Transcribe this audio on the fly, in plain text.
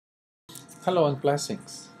Hello and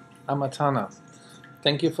blessings. I'm Ataana.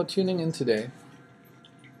 Thank you for tuning in today.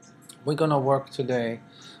 We're going to work today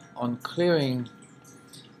on clearing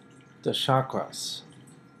the chakras,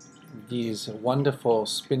 these wonderful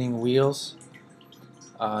spinning wheels,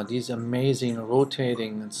 these amazing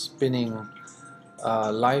rotating and spinning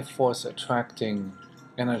life force attracting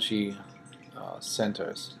energy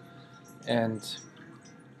centers. And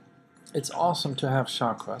it's awesome to have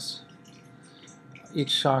chakras.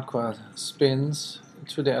 Each chakra spins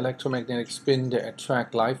through the electromagnetic spin. They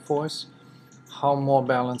attract life force. How more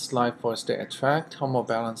balanced life force they attract, how more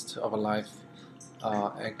balanced of a life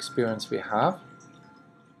experience we have.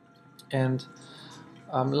 And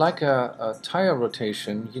like a tire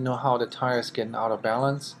rotation, you know how the tires get out of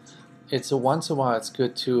balance. It's once in a while it's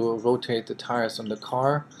good to rotate the tires on the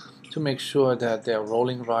car to make sure that they're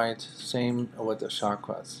rolling right. Same with the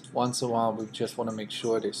chakras. Once in a while we just want to make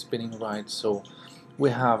sure they're spinning right, so we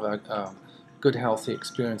have a good healthy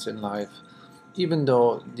experience in life. Even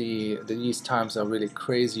though these times are really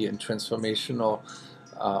crazy and transformational,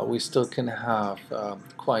 we still can have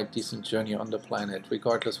quite decent journey on the planet,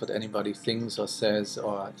 regardless what anybody thinks or says,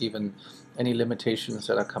 or even any limitations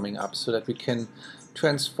that are coming up, so that we can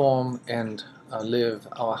transform and live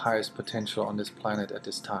our highest potential on this planet at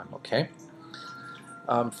this time. Okay.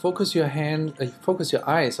 Focus your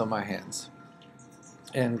eyes on my hands,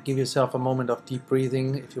 and give yourself a moment of deep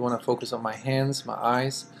breathing. If you want to focus on my hands, my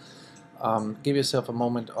eyes, give yourself a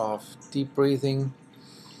moment of deep breathing.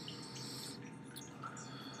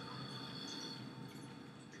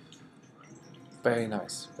 Very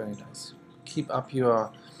nice, very nice. Keep up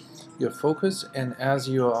your focus, and as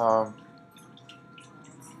you are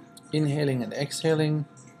inhaling and exhaling,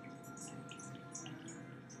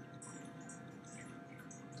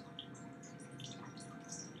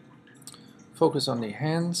 focus on the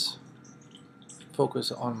hands,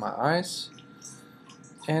 focus on my eyes,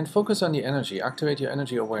 and focus on the energy. Activate your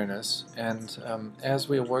energy awareness. And as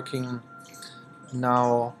we're working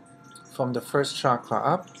now from the first chakra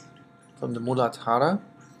up, from the Muladhara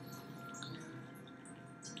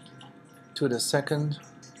to the second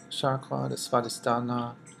chakra, the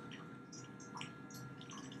Svadhisthana,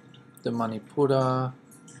 the Manipura,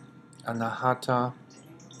 Anahata,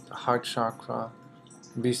 the heart chakra,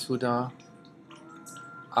 Visuddha,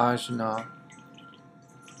 Ajna,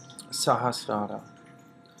 Sahasrara.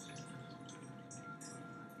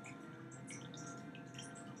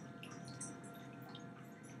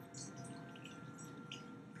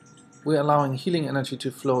 We're allowing healing energy to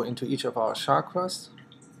flow into each of our chakras.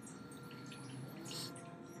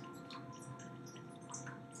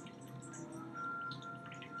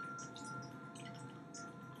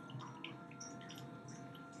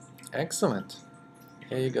 Excellent.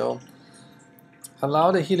 Here you go.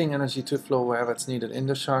 Allow the healing energy to flow wherever it's needed in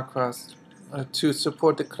the chakras to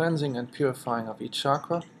support the cleansing and purifying of each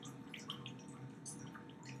chakra.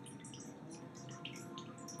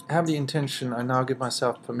 I have the intention, I now give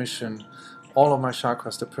myself permission, all of my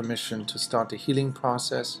chakras the permission to start the healing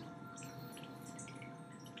process.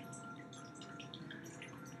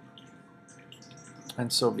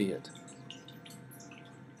 And so be it.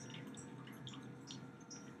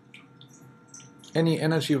 Any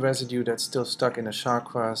energy residue that's still stuck in the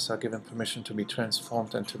chakras are given permission to be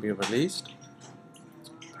transformed and to be released.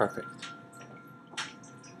 Perfect.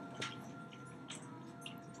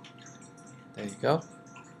 There you go.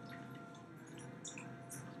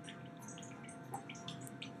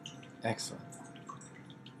 Excellent.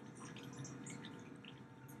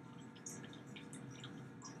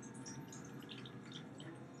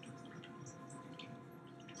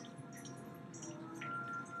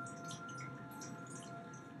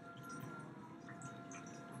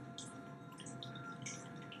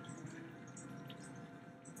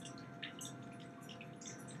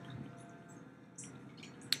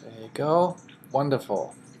 There you go.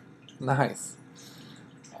 Wonderful. Nice.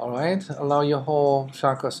 Alright, allow your whole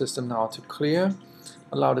chakra system now to clear.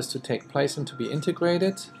 Allow this to take place and to be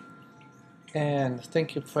integrated. And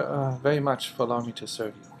thank you very much for allowing me to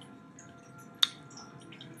serve you.